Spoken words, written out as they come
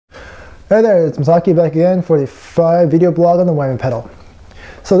Hey there, it's Masaki back again for the 5 video blog on the Whammy pedal.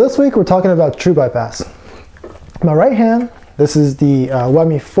 So this week we're talking about true bypass. My right hand, this is the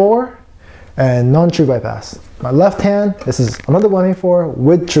Whammy 4 and non-true bypass. My left hand, this is another Whammy 4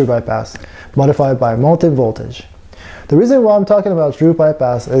 with true bypass, modified by multi-voltage. The reason why I'm talking about true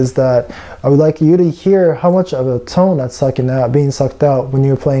bypass is that I would like you to hear how much of a tone that's being sucked out when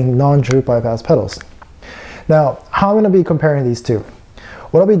you're playing non-true bypass pedals. Now, how I'm going to be comparing these two.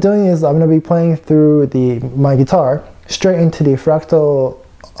 What I'll be doing is I'm going to be playing through my guitar straight into the Fractal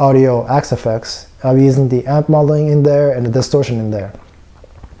Audio Axe effects. I'll be using the amp modeling in there and the distortion in there.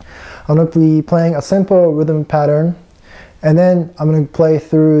 I'm going to be playing a simple rhythm pattern, and then I'm going to play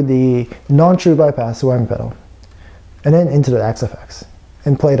through the non-true bypass Whammy pedal, and then into the Axe effects,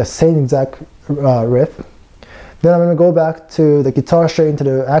 and play the same exact riff. Then I'm going to go back to the guitar straight into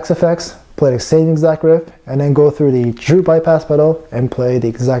the Axe effects, play the same exact riff, and then go through the true bypass pedal and play the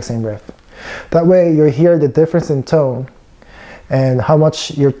exact same riff. That way you'll hear the difference in tone and how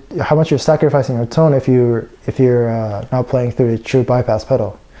much you're sacrificing your tone if you're not playing through the true bypass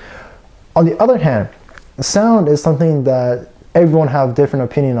pedal. On the other hand, sound is something that everyone have different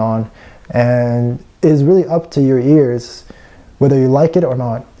opinion on, and is really up to your ears whether you like it or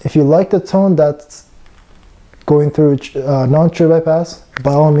not. If you like the tone that's going through non-true bypass,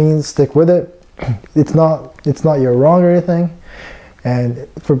 by all means stick with it. It's not you're wrong or anything. And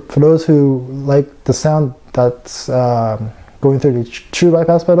for those who like the sound that's going through the true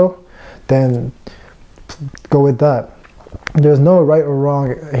bypass pedal, then go with that. There's no right or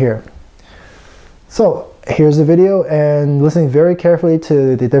wrong here. So here's the video, and listen very carefully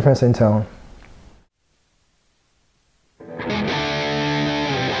to the difference in tone.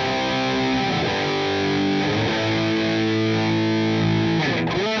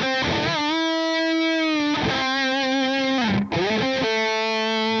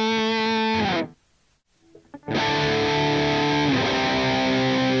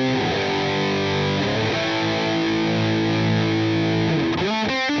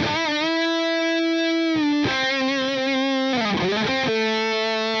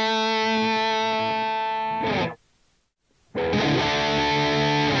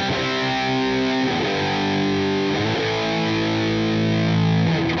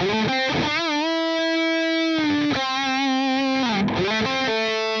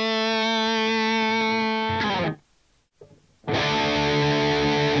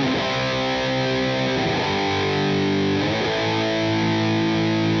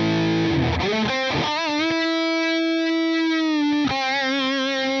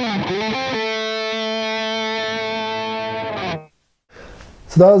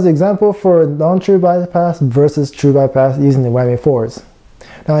 So that was the example for non-true bypass versus true bypass using the Whammy 4s.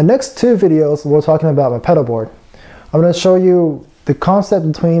 Now in the next 2 videos, we're talking about my pedal board. I'm going to show you the concept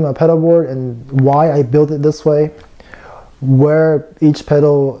between my pedal board and why I built it this way, where each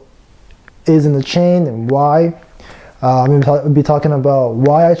pedal is in the chain and why. I'm going to be talking about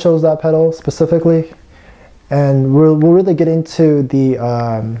why I chose that pedal specifically, and we'll really get into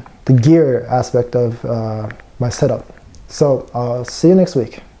the gear aspect of my setup. So I'll see you next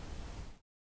week.